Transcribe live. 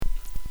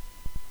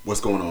What's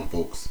going on,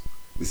 folks?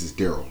 This is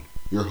Daryl,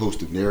 your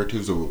host of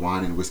Narratives Over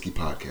Wine and Whiskey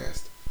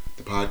podcast,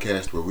 the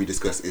podcast where we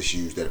discuss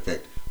issues that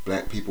affect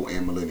black people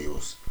and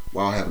millennials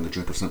while having a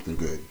drink of something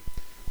good.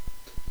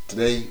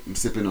 Today, I'm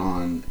sipping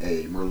on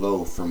a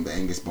Merlot from the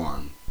Angus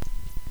Barn.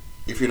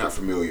 If you're not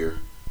familiar,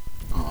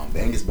 the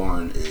Angus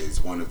Barn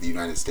is one of the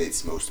United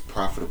States' most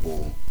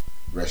profitable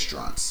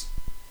restaurants.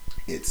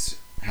 It's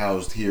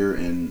housed here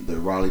in the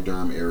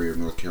Raleigh-Durham area of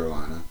North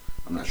Carolina.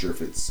 I'm not sure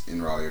if it's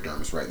in Raleigh or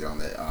Durham. It's right there on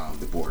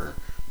the border.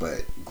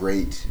 But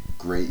great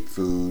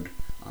food.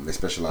 They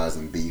specialize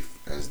in beef,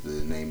 as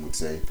the name would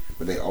say.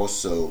 But they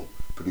also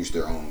produce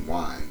their own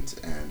wines.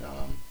 And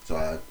so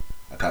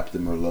I copped the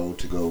Merlot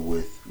to go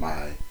with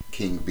my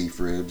King beef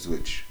ribs,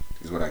 which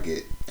is what I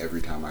get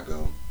every time I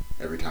go.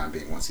 Every time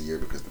being once a year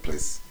because the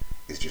place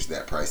is just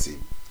that pricey.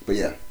 But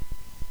yeah,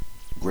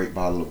 great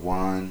bottle of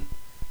wine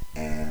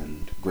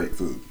and great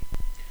food.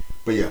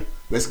 But yeah,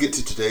 let's get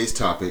to today's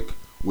topic,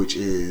 which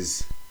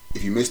is,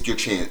 if you missed your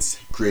chance,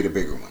 create a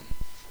bigger one.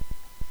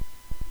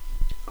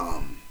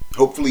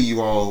 Hopefully you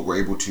all were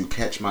able to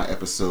catch my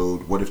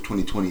episode, What If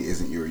 2020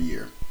 Isn't Your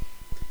Year?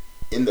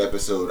 In the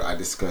episode, I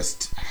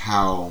discussed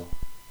how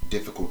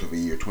difficult of a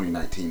year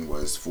 2019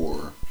 was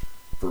for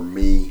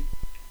me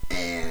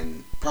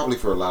and probably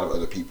for a lot of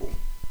other people.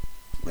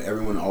 But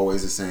everyone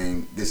always is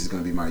saying, this is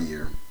going to be my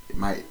year. It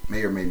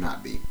may or may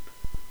not be.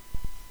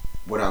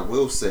 What I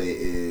will say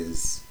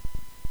is,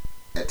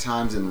 at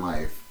times in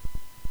life,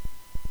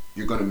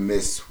 you're going to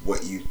miss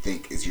what you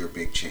think is your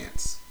big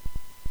chance.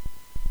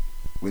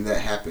 When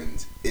that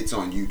happens, it's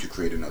on you to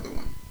create another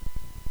one.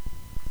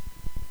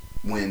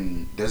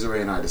 When Desiree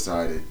and I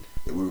decided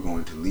that we were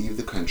going to leave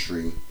the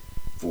country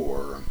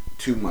for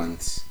 2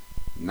 months,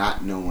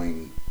 not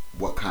knowing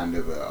what kind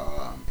of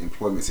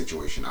employment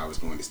situation I was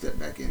going to step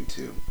back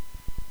into,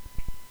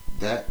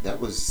 that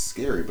was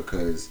scary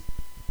because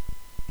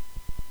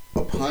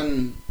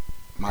upon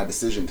my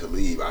decision to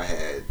leave, I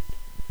had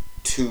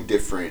 2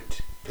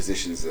 different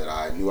positions that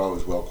I knew I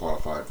was well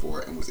qualified for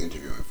and was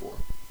interviewing for.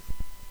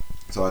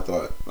 So I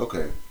thought,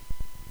 okay,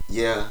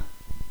 yeah,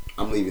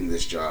 I'm leaving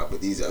this job,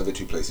 but these other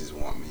 2 places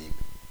want me.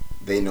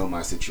 They know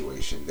my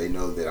situation. They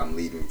know that I'm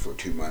leaving for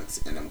 2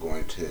 months and I'm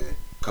going to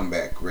come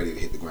back ready to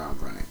hit the ground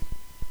running.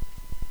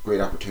 Great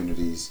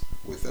opportunities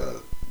with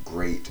a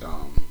great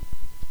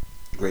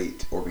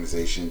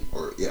organization,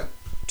 or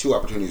 2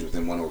 opportunities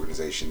within one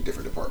organization,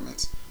 different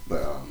departments.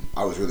 But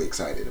I was really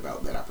excited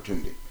about that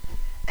opportunity.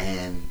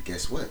 And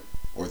guess what?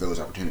 Or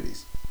those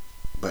opportunities.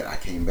 But I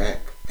came back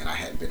and I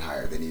hadn't been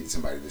hired. They needed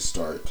somebody to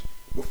start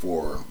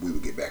before we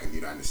would get back in the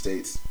United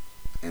States.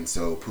 And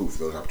so, poof,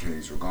 those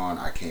opportunities were gone.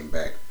 I came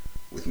back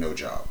with no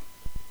job.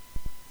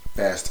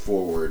 Fast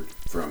forward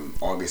from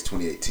August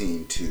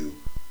 2018 to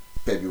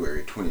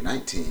February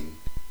 2019,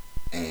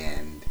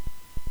 and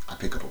I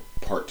pick up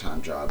a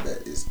part-time job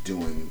that is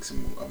doing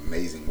some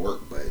amazing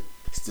work, but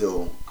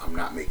still I'm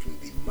not making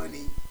the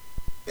money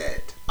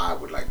that I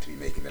would like to be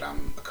making, that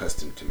I'm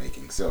accustomed to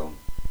making. So,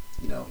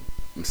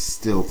 I'm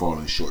still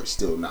falling short,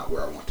 still not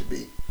where I want to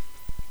be.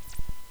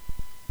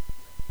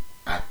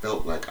 I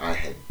felt like I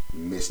had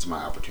missed my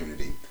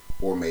opportunity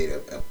or made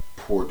a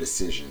poor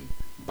decision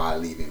by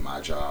leaving my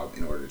job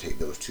in order to take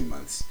those 2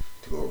 months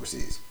to go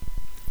overseas.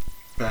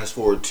 Fast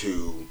forward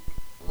to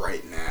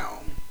right now,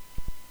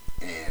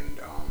 and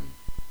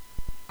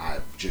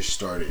I've just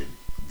started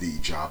the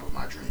job of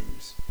my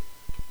dreams.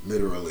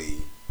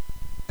 Literally,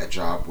 a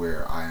job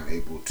where I am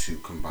able to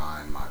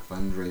combine my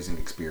fundraising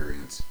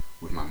experience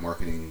with my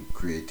marketing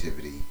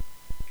creativity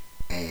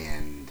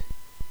and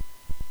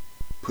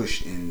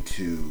push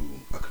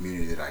into a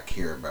community that I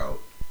care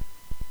about,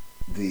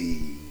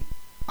 the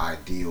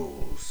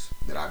ideals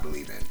that I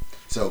believe in.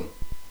 So,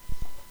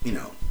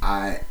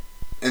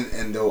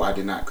 and though I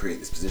did not create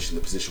this position,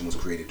 the position was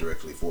created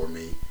directly for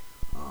me.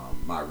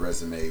 My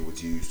resume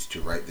was used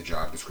to write the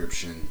job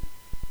description.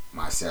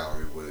 My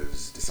salary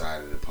was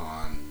decided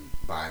upon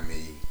by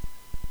me.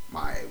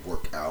 My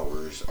work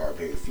hours are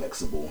very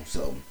flexible,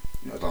 so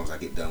as long as I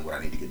get done what I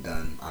need to get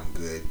done, I'm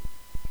good.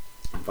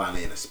 I'm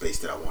finally in a space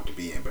that I want to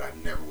be in, but I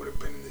never would have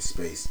been in this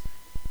space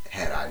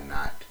had I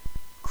not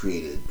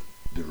created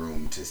the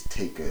room to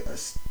take a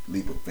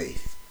leap of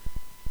faith.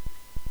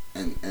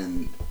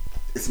 And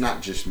it's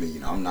not just me,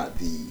 I'm not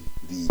the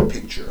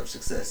picture of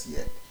success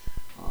yet.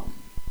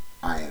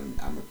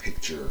 I'm a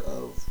picture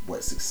of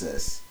what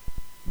success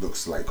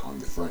looks like on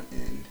the front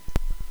end.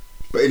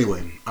 But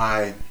anyway,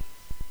 I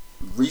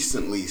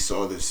recently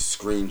saw this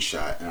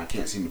screenshot, and I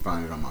can't seem to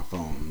find it on my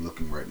phone. I'm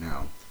looking right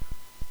now.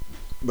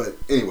 But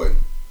anyway,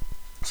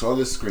 saw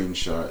this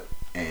screenshot,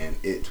 and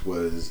it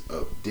was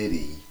of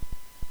Diddy,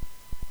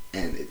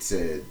 and it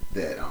said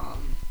that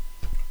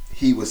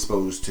he was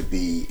supposed to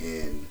be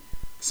in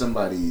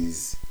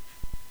somebody's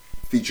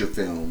feature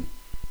film,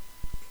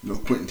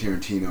 Quentin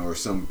Tarantino or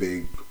some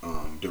big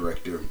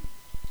director,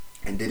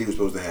 and Diddy was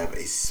supposed to have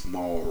a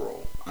small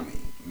role,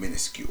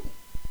 minuscule.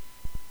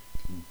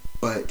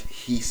 But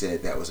he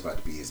said that was about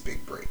to be his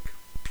big break.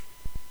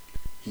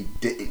 He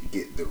didn't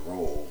get the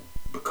role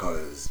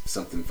because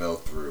something fell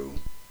through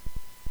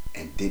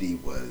And Diddy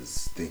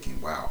was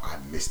thinking, wow, I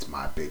missed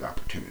my big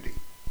opportunity.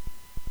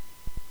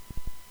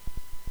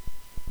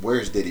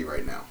 Where's Diddy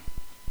right now?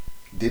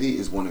 Diddy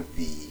is one of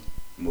the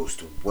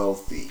most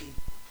wealthy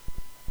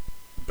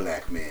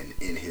black men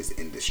in his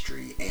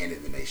industry and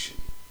in the nation.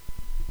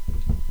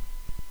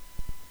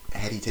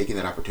 Had he taken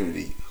that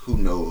opportunity, who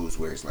knows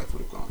where his life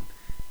would have gone.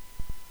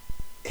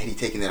 Had he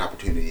taken that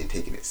opportunity and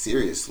taken it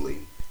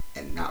seriously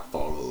and not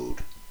followed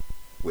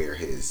where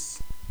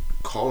his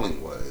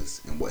calling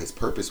was and what his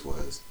purpose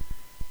was,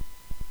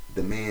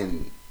 the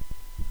man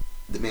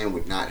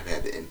would not have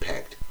had the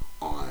impact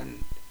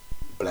on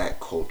black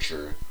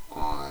culture,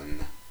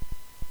 on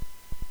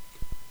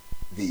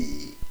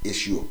the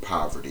issue of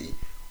poverty,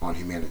 on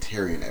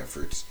humanitarian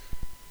efforts,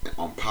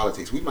 on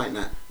politics. We might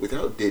not,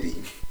 without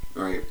Diddy,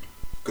 right?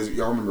 Because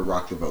y'all remember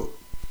Rock the Vote.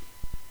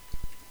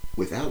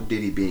 Without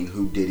Diddy being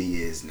who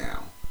Diddy is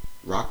now,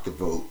 Rock the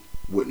Vote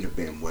wouldn't have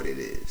been what it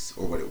is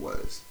or what it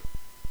was.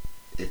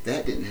 If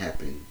that didn't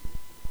happen,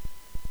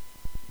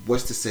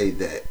 what's to say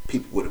that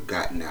people would have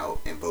gotten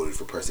out and voted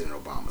for President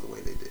Obama the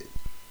way they did?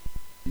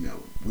 You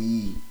know,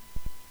 we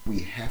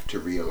have to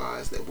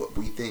realize that what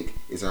we think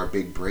is our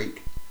big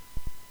break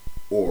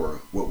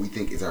or what we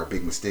think is our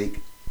big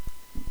mistake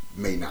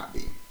may not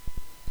be.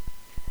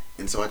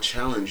 And so I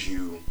challenge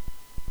you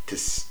to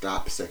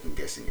stop second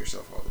guessing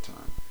yourself all the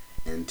time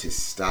and to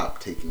stop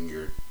taking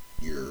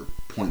your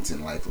points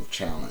in life of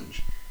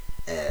challenge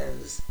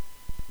as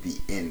the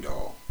end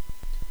all.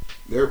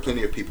 There are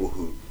plenty of people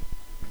who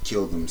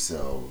kill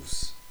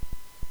themselves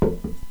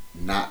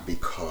not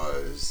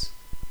because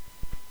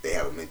they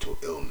have a mental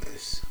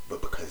illness,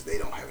 but because they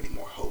don't have any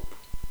more hope.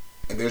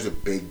 And there's a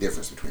big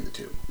difference between the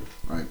two,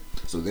 right?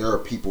 So there are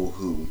people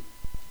who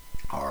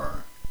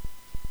are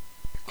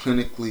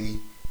clinically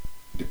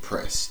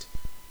depressed,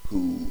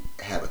 who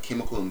have a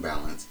chemical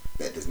imbalance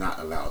that does not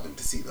allow them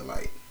to see the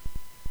light.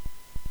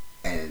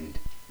 And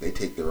they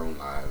take their own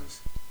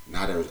lives,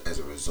 not as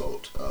a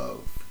result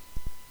of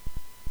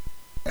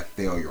a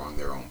failure on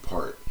their own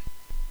part,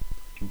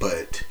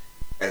 but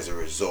as a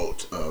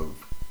result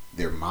of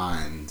their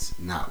minds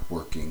not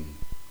working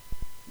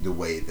the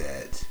way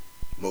that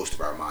most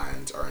of our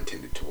minds are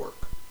intended to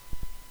work.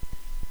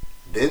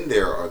 Then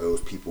there are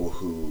those people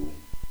who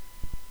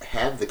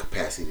have the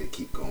capacity to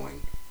keep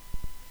going,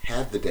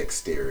 have the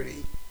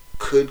dexterity,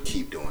 could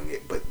keep doing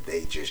it, but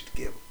they just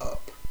give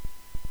up.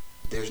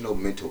 There's no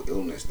mental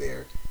illness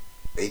there.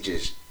 They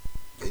just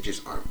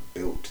aren't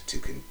built to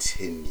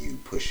continue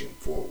pushing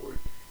forward.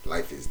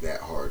 Life is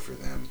that hard for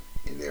them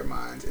in their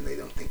minds, and they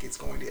don't think it's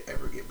going to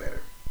ever get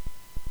better.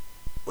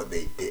 What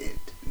they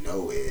didn't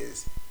know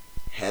is,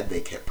 had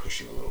they kept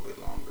pushing a little bit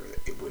longer,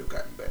 it would have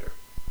gotten better.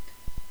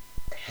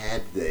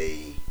 Had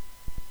they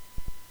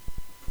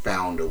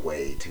found a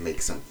way to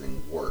make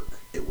something work,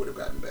 it would have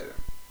gotten better.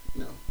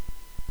 You know,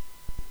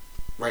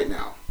 right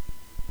now,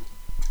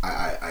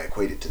 I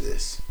equate it to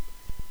this.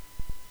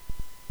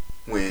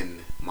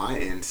 When my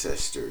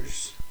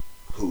ancestors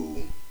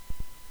who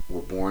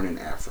were born in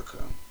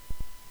Africa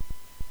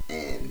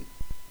and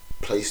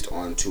placed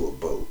onto a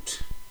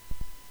boat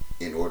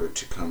in order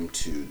to come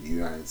to the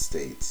United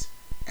States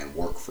and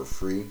work for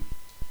free,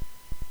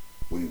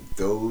 when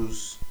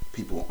those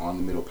people on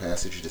the Middle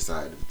Passage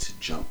decided to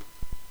jump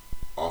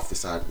off the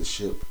side of the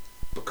ship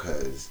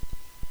because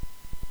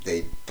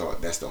they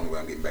thought that's the only way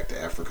I'm getting back to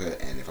Africa,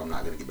 and if I'm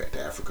not going to get back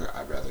to Africa,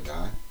 I'd rather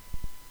die,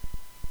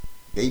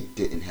 they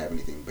didn't have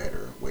anything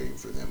better waiting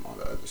for them on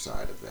the other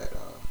side of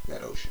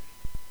that ocean.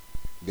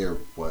 There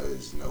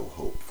was no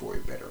hope for a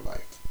better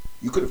life.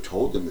 You could have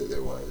told them that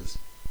there was,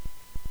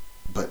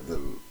 but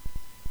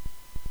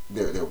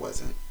there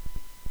wasn't.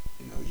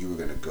 You know, you were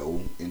going to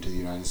go into the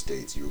United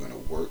States, you were going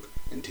to work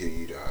until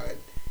you died.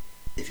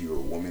 If you were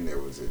a woman, there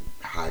was a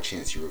high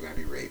chance you were going to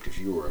be raped. If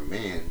you were a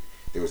man,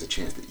 there was a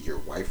chance that your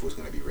wife was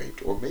going to be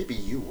raped, or maybe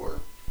you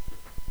were.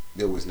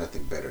 There was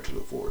nothing better to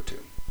look forward to.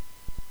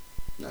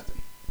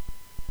 Nothing.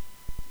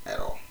 At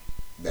all.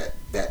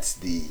 That's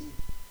the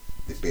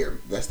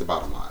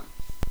bottom line.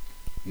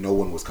 No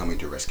one was coming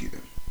to rescue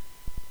them.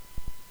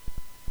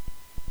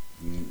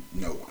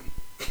 No one.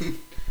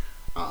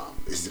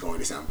 This is going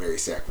to sound very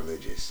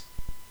sacrilegious,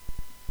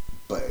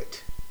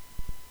 but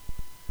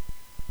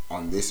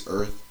on this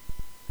earth,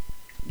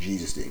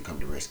 Jesus didn't come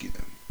to rescue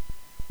them.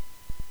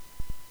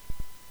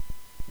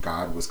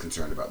 God was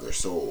concerned about their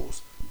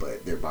souls,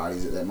 but their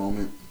bodies at that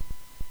moment,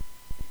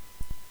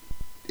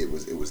 it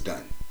was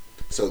done.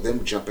 So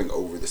them jumping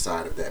over the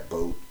side of that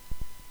boat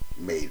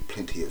made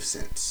plenty of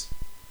sense.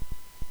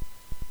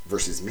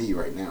 Versus me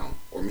right now,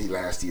 or me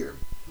last year,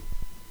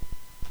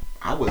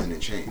 I wasn't in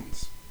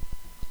chains.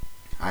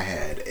 I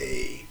had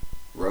a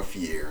rough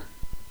year,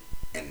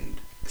 and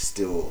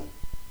still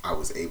I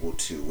was able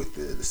to, with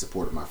the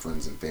support of my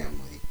friends and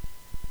family,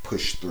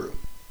 push through.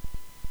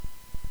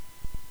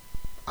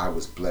 I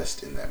was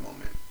blessed in that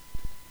moment.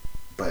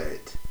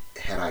 But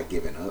had I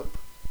given up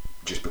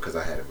just because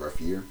I had a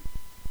rough year?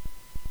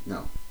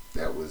 No,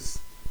 that would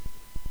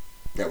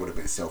have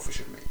been selfish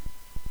of me.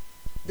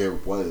 There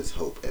was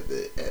hope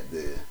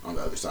on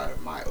the other side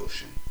of my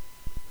ocean.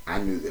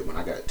 I knew that when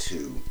I got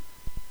to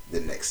the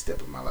next step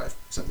of my life,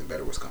 something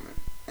better was coming.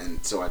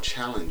 And so I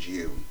challenge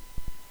you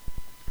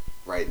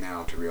right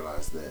now to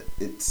realize that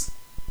it's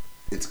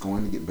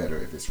going to get better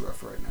if it's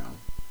rough right now.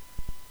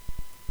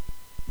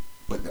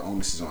 But the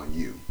onus is on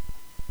you.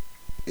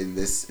 In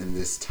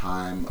this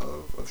time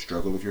of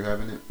struggle, if you're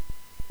having it,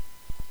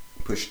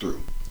 push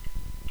through.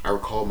 I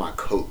recall my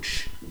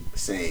coach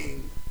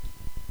saying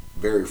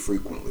very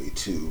frequently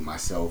to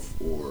myself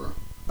or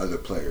other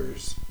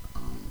players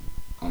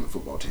on the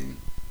football team,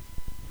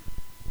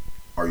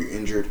 are you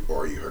injured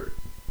or are you hurt?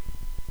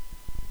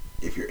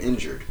 If you're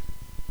injured,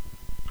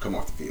 come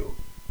off the field.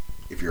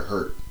 If you're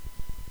hurt,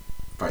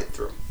 fight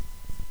through.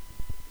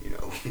 You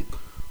know,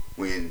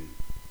 when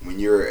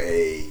you're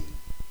a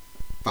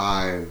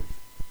 5'8"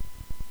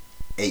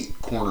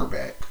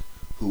 cornerback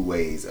who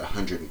weighs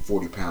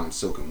 140 pounds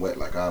soaking wet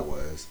like I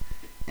was,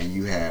 and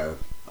you have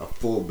a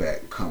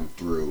fullback come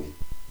through,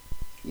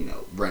 you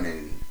know,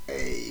 running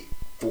a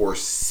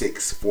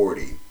 4.6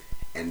 40,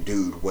 and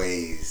dude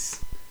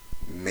weighs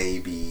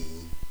maybe,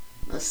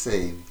 let's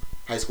say,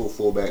 high school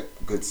fullback,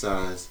 good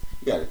size.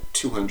 You got a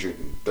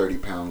 230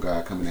 pound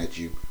guy coming at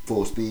you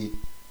full speed.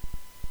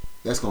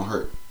 That's gonna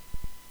hurt.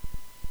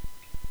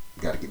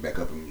 You got to get back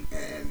up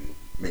and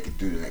make it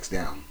through the next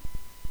down.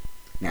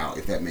 Now,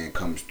 if that man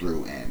comes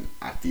through and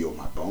I feel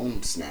my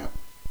bone snap,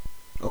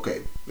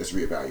 okay, let's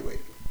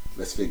reevaluate.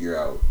 Let's figure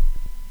out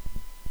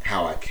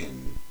how I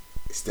can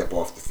step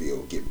off the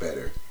field, get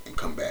better, and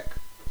come back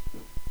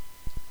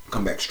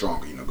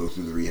stronger. You know, go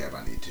through the rehab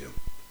I need to.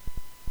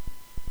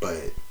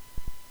 But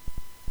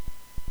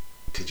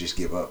to just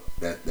give up,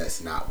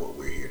 that's not what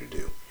we're here to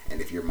do.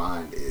 And if your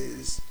mind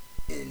is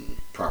in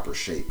proper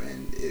shape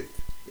and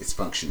if it's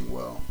functioning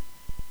well,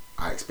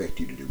 I expect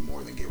you to do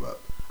more than give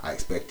up. I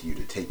expect you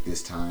to take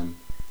this time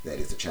that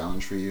is a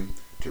challenge for you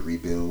to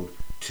rebuild,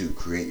 to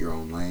create your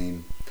own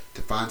lane,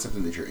 to find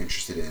something that you're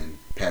interested in,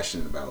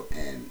 passionate about,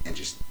 and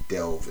just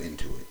delve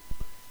into it.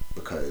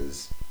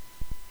 Because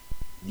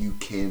you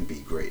can be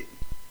great.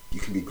 You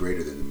can be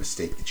greater than the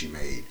mistake that you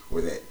made or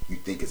that you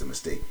think is a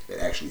mistake that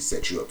actually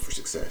sets you up for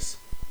success.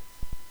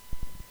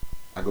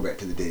 I go back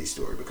to the Diddy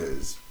story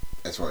because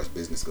as far as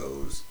business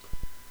goes,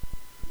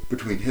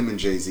 between him and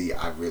Jay-Z,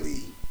 I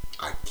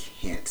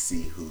can't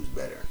see who's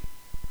better.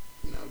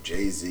 You know,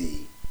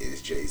 Jay-Z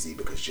is Jay-Z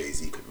because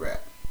Jay-Z could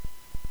rap.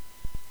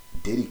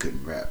 Diddy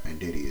couldn't rap, and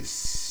Diddy is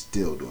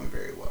still doing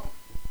very well.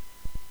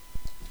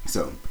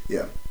 So,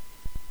 yeah,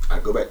 I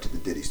go back to the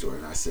Diddy story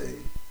and I say,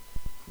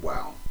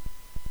 wow,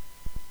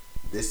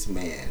 this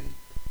man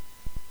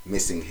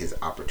missing his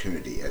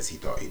opportunity as he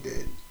thought he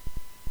did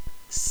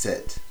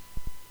set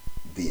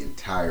the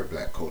entire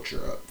black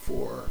culture up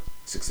for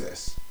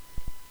success.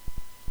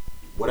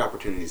 What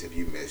opportunities have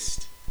you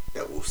missed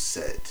that will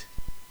set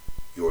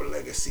your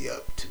legacy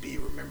up to be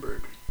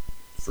remembered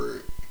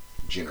for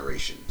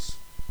generations?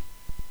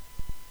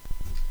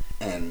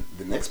 And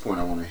the next point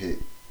I want to hit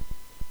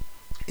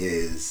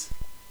is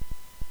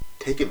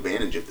take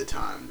advantage of the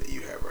time that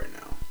you have right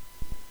now.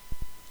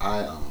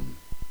 I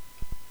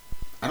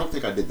don't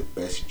think I did the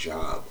best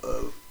job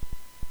of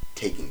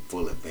taking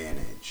full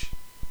advantage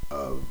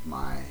of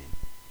my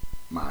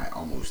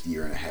almost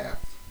year and a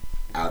half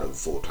out of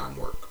full-time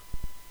work.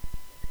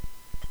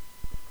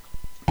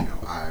 You know,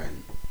 I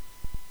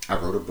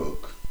wrote a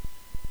book,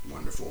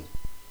 wonderful,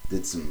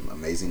 did some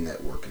amazing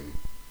networking,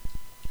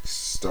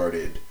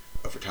 started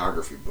a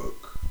photography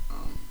book.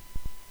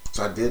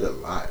 So I did a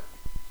lot,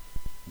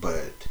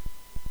 but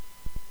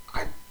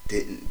I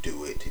didn't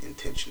do it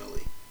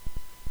intentionally.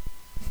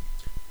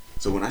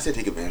 So when I say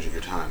take advantage of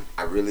your time,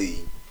 I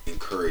really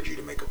encourage you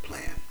to make a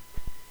plan.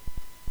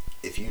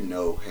 If you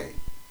know, hey,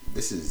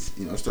 this is,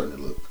 you know, starting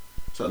to look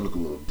a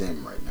little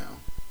dim right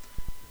now.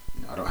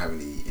 You know, I don't have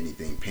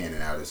anything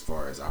panning out as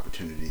far as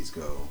opportunities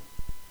go.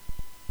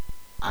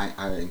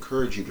 I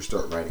encourage you to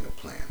start writing a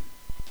plan.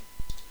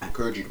 I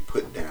encourage you to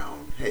put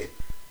down, hey,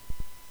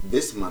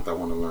 this month I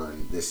want to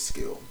learn this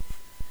skill.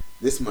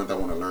 This month I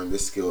want to learn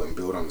this skill and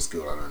build on the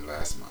skill I learned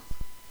last month.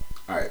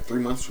 All right,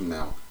 3 months from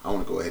now, I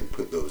want to go ahead and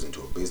put those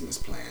into a business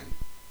plan.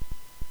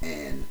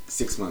 And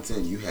 6 months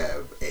in, you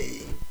have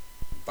a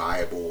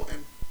viable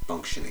and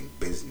functioning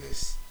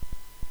business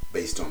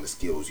based on the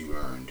skills you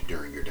learned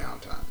during your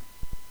downtime.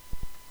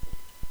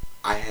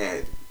 I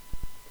had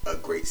a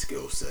great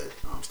skill set,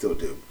 still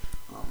do.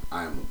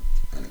 I am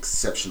an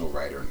exceptional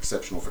writer, an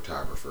exceptional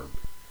photographer.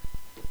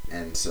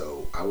 And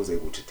so I was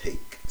able to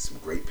take some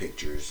great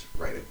pictures,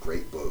 write a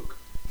great book,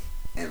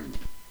 and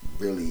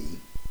really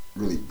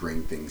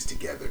bring things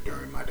together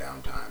during my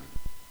downtime.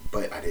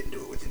 But I didn't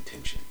do it with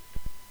intention.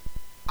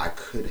 I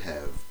could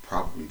have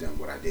probably done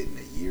what I did in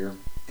a year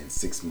and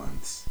 6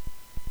 months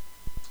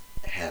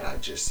had I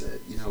just said,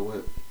 you know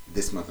what,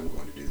 this month I'm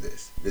going to do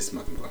this. This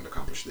month I'm going to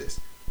accomplish this.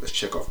 Let's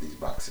check off these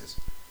boxes.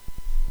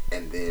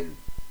 And then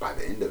by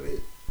the end of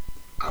it,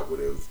 I would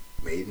have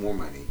made more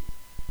money,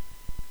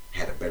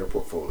 had a better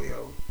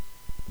portfolio,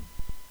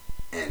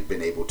 and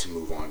been able to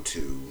move on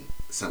to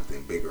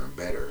something bigger and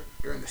better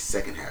during the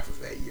second half of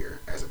that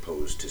year, as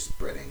opposed to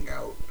spreading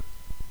out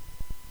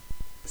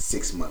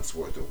 6 months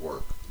worth of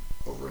work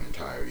over an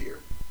entire year.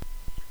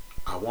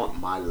 I want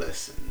my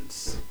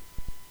lessons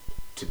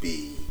to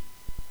be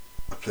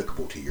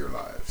applicable to your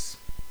lives.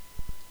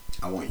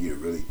 I want you to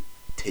really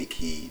take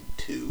heed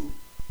to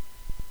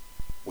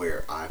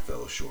where I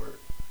fell short,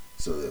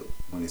 so that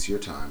when it's your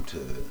time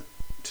to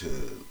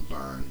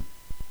learn,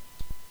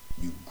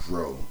 you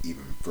grow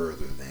even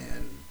further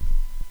than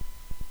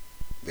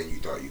you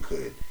thought you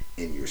could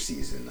in your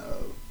season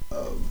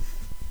of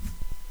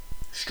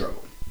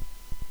struggle.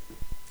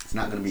 It's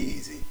not going to be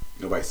easy.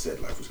 Nobody said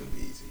life was going to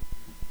be easy.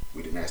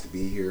 We didn't ask to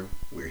be here.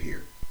 We're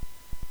here.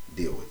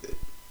 Deal with it.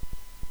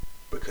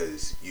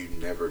 Because you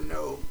never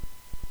know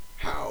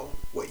how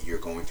what you're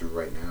going through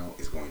right now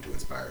is going to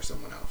inspire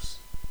someone else.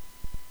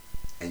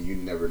 And you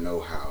never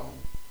know how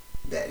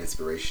that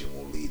inspiration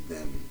will lead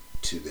them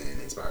to then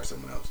inspire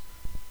someone else.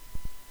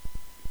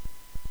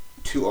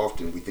 Too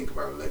often we think of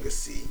our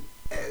legacy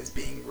as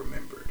being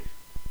remembered.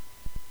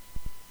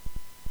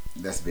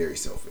 That's very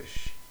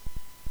selfish.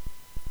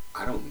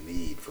 I don't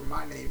need for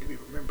my name to be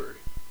remembered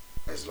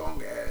as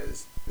long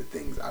as the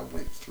things I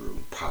went through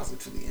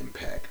positively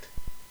impact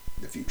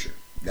the future.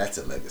 That's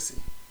a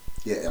legacy.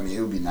 Yeah, I mean,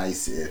 it would be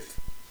nice if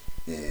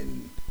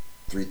in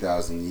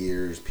 3,000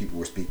 years people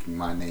were speaking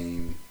my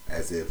name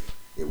as if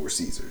it were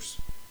Caesar's,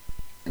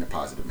 in a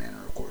positive manner,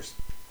 of course.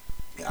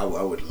 I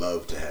would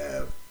love to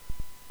have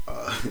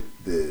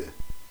the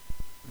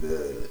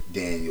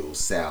Daniel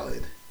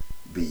salad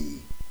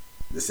be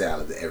the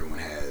salad that everyone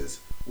has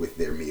with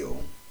their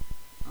meal.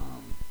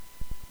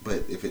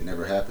 But if it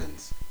never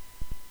happens,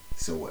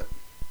 so what?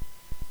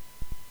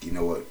 Do you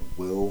know what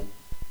will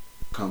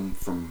come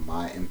from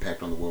my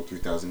impact on the world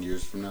 3,000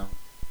 years from now?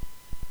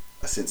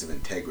 A sense of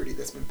integrity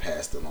that's been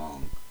passed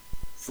along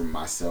from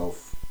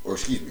myself, or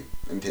excuse me,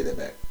 let me take that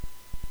back.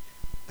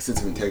 A sense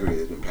of integrity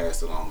that's been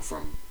passed along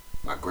from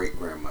my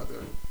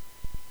great-grandmother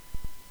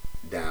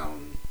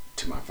down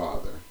to my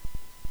father,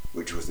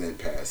 which was then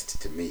passed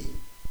to me,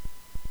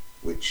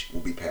 which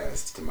will be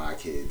passed to my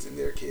kids and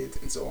their kids,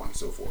 and so on and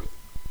so forth.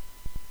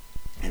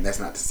 And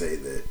that's not to say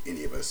that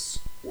any of us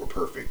were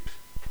perfect,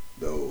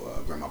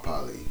 though Grandma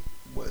Polly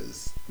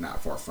was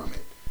not far from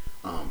it.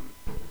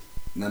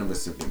 None of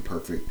us have been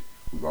perfect.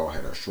 We've all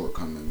had our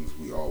shortcomings.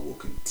 We all will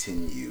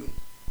continue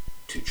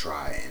to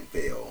try and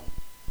fail.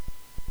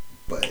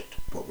 But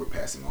what we're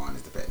passing on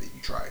is the fact that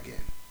you try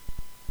again.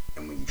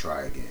 And when you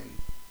try again,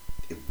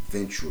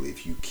 eventually,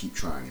 if you keep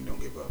trying and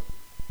don't give up,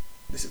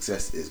 the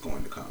success is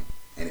going to come.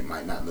 And it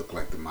might not look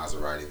like the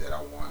Maserati that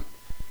I want.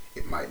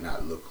 It might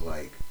not look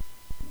like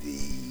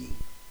the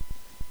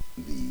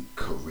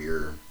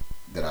career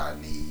that I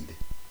need,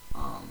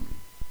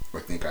 or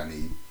think I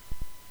need.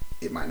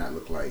 It might not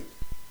look like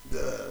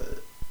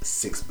the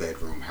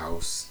 6-bedroom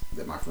house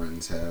that my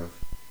friends have,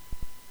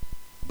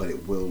 but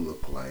it will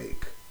look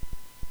like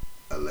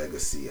a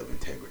legacy of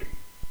integrity.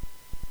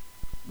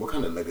 What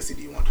kind of legacy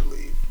do you want to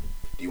leave?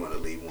 Do you want to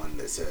leave one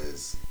that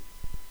says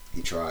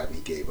he tried and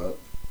he gave up?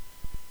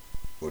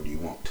 Or do you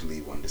want to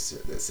leave one that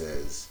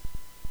says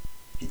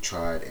he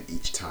tried and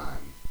each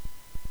time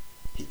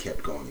he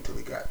kept going until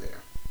he got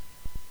there?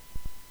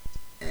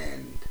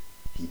 And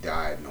he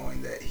died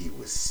knowing that he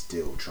was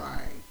still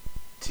trying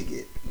to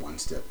get one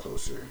step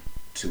closer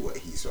to what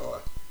he saw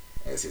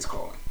as his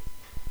calling.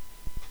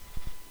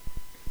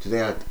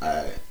 Today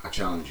I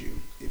challenge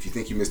you. If you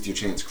think you missed your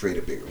chance, create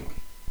a bigger one.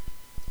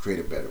 Create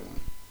a better one.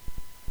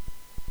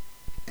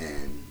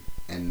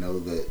 And know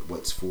that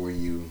what's for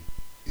you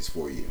is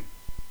for you.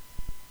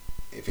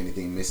 If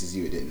anything misses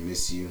you, it didn't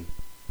miss you.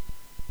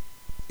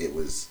 It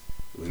was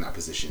not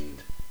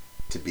positioned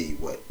to be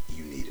what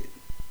you needed.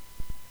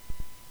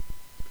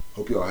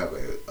 Hope you all have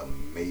an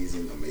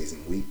amazing,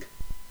 amazing week.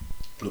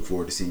 Look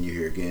forward to seeing you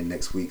here again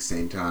next week,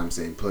 same time,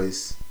 same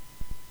place.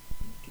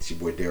 It's your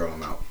boy Daryl.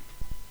 I'm out.